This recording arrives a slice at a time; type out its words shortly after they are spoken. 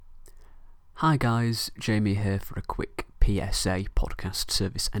Hi guys, Jamie here for a quick PSA podcast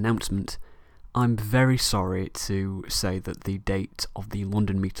service announcement. I'm very sorry to say that the date of the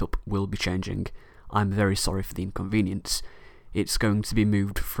London meetup will be changing. I'm very sorry for the inconvenience. It's going to be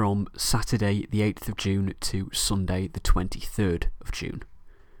moved from Saturday the 8th of June to Sunday the 23rd of June.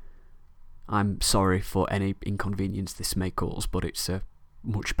 I'm sorry for any inconvenience this may cause, but it's a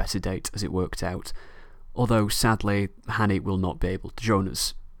much better date as it worked out. Although sadly, Hanny will not be able to join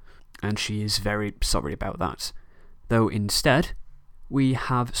us, and she is very sorry about that. Though instead, we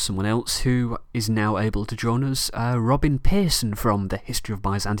have someone else who is now able to join us. Robin Pearson from the History of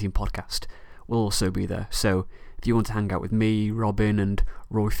Byzantium podcast will also be there. So if you want to hang out with me, Robin, and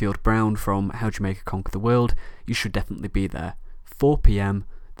Royfield Brown from How Jamaica Conquered the World, you should definitely be there. 4 p.m,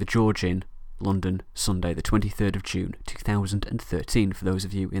 the George Inn, London, Sunday the 23rd of June 2013 for those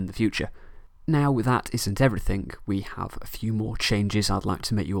of you in the future. Now, that isn't everything. We have a few more changes I'd like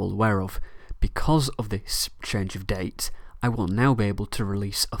to make you all aware of. Because of this change of date, I will now be able to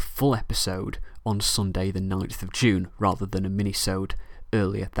release a full episode on Sunday the 9th of June, rather than a mini-sode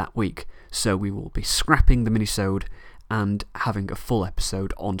earlier that week. So we will be scrapping the mini-sode and having a full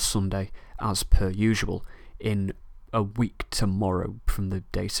episode on Sunday, as per usual, in a week tomorrow from the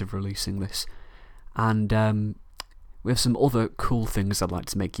date of releasing this. And we have some other cool things I'd like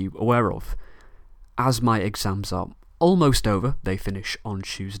to make you aware of. As my exams are almost over, they finish on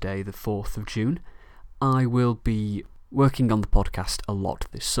Tuesday the 4th of June, I will be working on the podcast a lot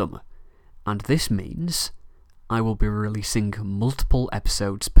this summer. And this means I will be releasing multiple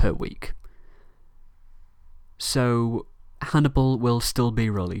episodes per week. So Hannibal will still be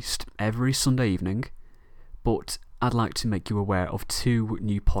released every Sunday evening, but I'd like to make you aware of 2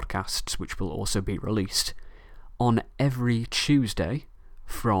 new podcasts which will also be released. On every Tuesday,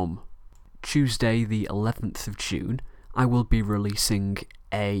 from Tuesday the 11th of June, I will be releasing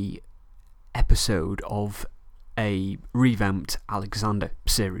a episode of a revamped Alexander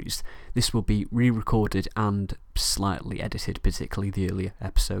series. This will be re-recorded and slightly edited, particularly the earlier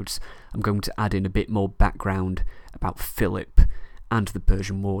episodes. I'm going to add in a bit more background about Philip and the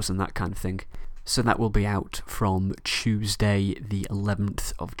Persian Wars and that kind of thing. So that will be out from Tuesday the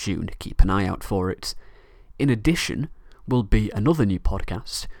 11th of June. Keep an eye out for it. In addition, will be another new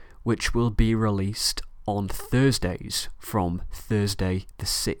podcast, which will be released on Thursdays from Thursday the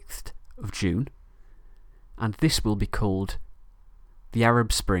 6th of June. And this will be called The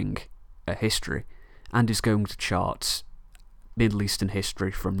Arab Spring, A History, and is going to chart Middle Eastern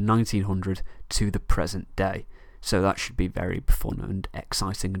history from 1900 to the present day. So that should be very fun and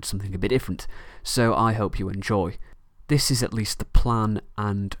exciting and something a bit different. So I hope you enjoy. This is at least the plan,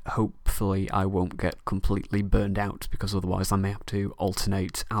 and hopefully I won't get completely burned out, because otherwise I may have to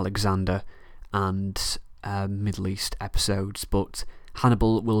alternate Alexander and Middle East episodes, but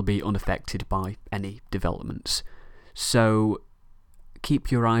Hannibal will be unaffected by any developments. So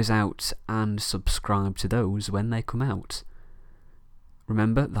keep your eyes out and subscribe to those when they come out.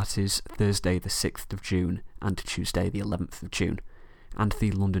 Remember, that is Thursday the 6th of June and Tuesday the 11th of June, and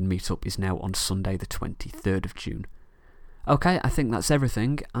the London meetup is now on Sunday the 23rd of June. Okay, I think that's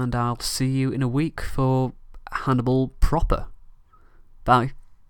everything, and I'll see you in a week for Hannibal proper. Bye.